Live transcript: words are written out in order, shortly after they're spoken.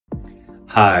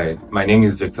Hi, my name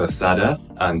is Victor Sada,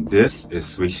 and this is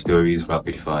Switch Stories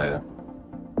Rapid Fire.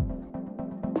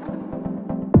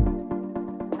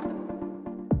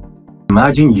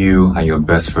 Imagine you and your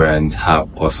best friends have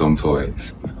awesome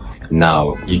toys.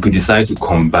 Now, you could decide to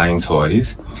combine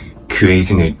toys,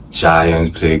 creating a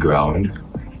giant playground,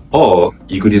 or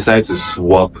you could decide to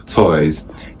swap toys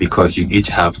because you each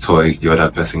have toys the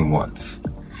other person wants.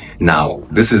 Now,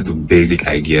 this is the basic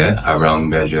idea around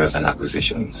mergers and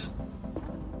acquisitions.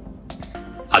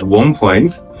 At one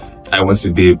point, I wanted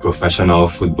to be a professional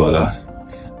footballer.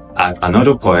 At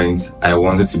another point, I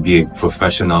wanted to be a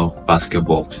professional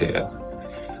basketball player.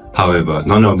 However,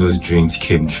 none of those dreams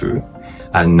came true.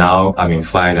 And now I'm in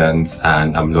finance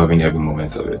and I'm loving every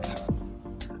moment of it.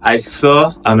 I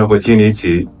saw an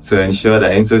opportunity to ensure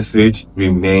that Interswitch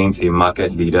remains a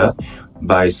market leader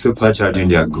by supercharging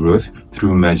their growth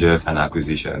through mergers and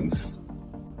acquisitions.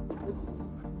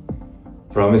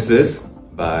 Promises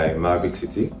by Maverick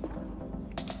City,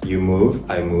 You Move,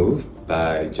 I Move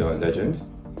by John Legend,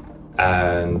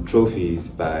 and Trophies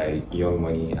by Young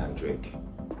Money and Drake.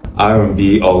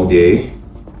 R&B all day,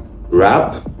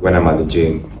 rap when I'm at the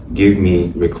gym, give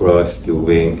me Rick Ross, Lil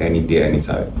Wayne any day,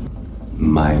 anytime.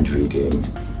 Mind reading,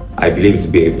 I believe it to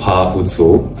be a powerful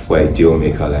tool for a deal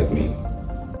maker like me.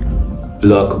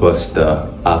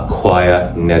 Blockbuster,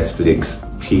 acquire Netflix,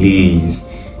 please.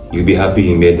 You'll be happy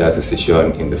you made that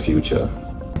decision in the future.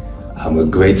 I'm a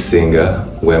great singer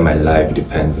where my life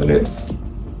depends on it.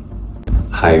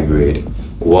 Hybrid,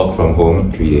 work from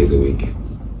home 3 days a week.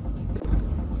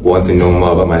 Want to know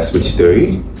more about my Switch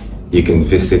story? You can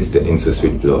visit the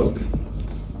Interswitch blog.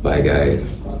 Bye guys.